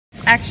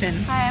Action.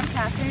 Hi, I'm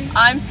Catherine.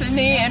 I'm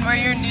Sydney, and we're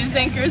your news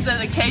anchors at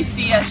the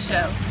KCS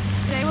show.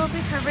 Today we'll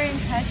be covering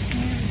PESH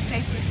new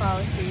safety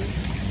policies.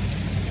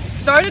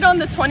 Started on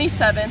the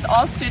 27th,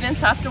 all students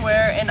have to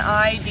wear an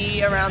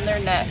ID around their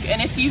neck,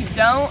 and if you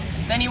don't,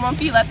 then you won't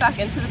be let back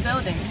into the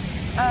building.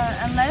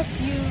 Unless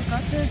you go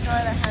to the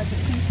door that has a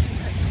pink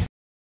secret.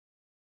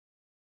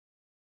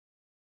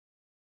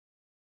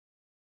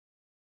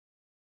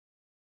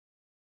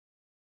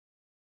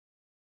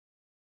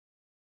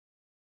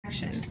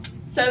 Action.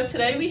 So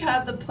today we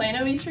have the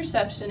Plano East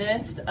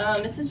receptionist,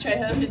 Mrs.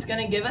 Trejo, who's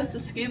going to give us a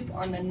scoop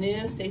on the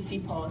new safety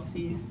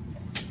policies.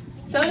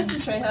 So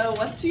Mrs. Trejo,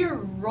 what's your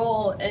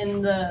role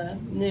in the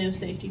new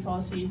safety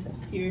policies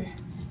here?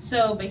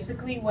 So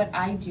basically what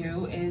I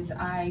do is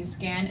I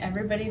scan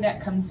everybody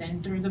that comes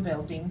in through the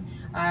building.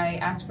 I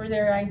ask for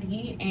their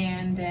ID,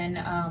 and then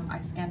I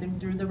scan them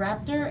through the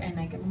Raptor, and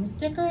I give them a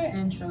sticker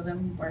and show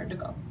them where to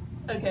go.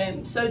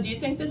 Okay, so do you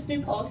think this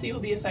new policy will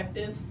be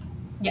effective?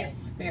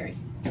 Yes, very.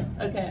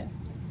 Okay,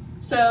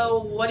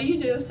 so what do you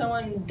do if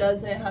someone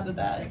doesn't have a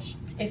badge?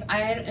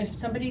 If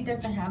somebody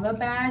doesn't have a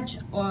badge,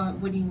 or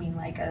what do you mean,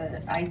 like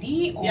a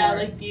ID? Or... Yeah,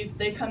 like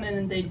they come in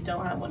and they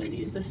don't have one of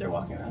these if they're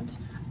walking around.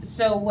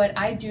 So what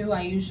I do,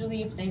 I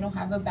usually, if they don't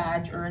have a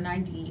badge or an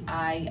ID,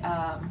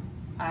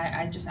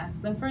 I just ask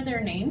them for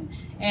their name,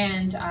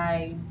 and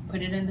I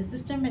put it in the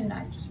system, and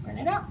I just print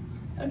it out.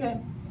 Okay.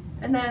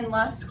 And then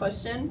last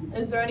question,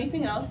 is there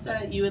anything else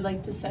that you would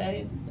like to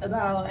say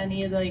about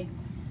any of the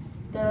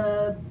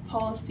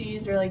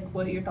policies, or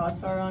what your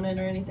thoughts are on it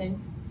or anything?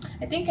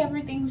 I think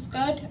everything's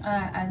good.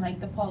 I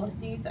like the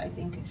policies. I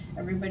think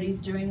everybody's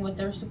doing what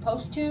they're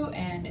supposed to,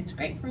 and it's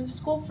great for the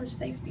school for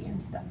safety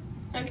and stuff.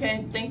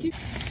 Okay, thank you.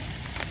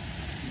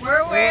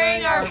 We're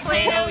wearing our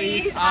Plano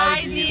East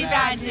ID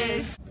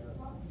badges.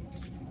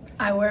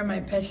 I wear my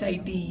PESH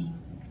ID.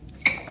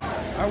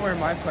 I wear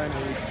my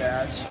Plano East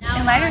badge.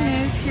 In lighter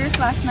news, here's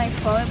last night's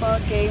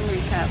volleyball game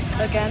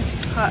recap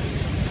against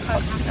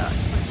Hopscotch.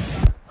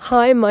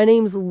 Hi, my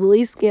name's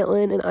Lily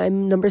Scantlin, and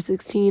I'm number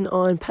 16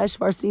 on PESH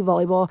varsity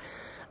volleyball.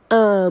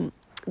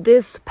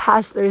 This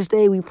past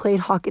Thursday, we played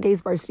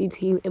Hockaday's varsity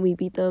team, and we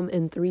beat them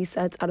in 3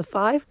 sets out of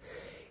 5.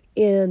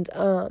 And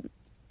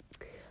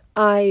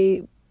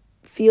I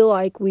feel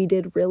like we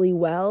did really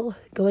well.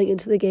 Going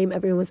into the game,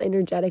 everyone was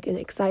energetic and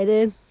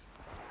excited.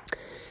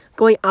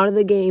 Going out of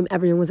the game,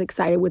 everyone was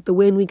excited with the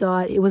win we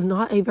got. It was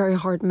not a very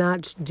hard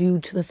match due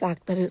to the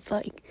fact that it's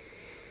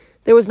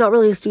there was not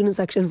really a student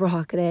section for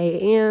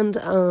Hockaday,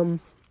 and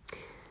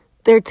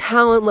their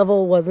talent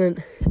level wasn't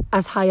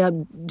as high up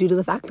due to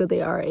the fact that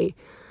they are a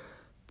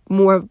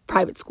more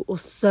private school.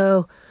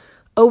 So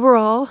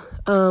overall,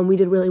 we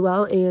did really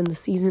well, and the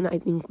season I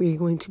think we're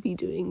going to be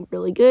doing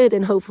really good,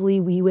 and hopefully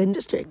we win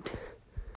district.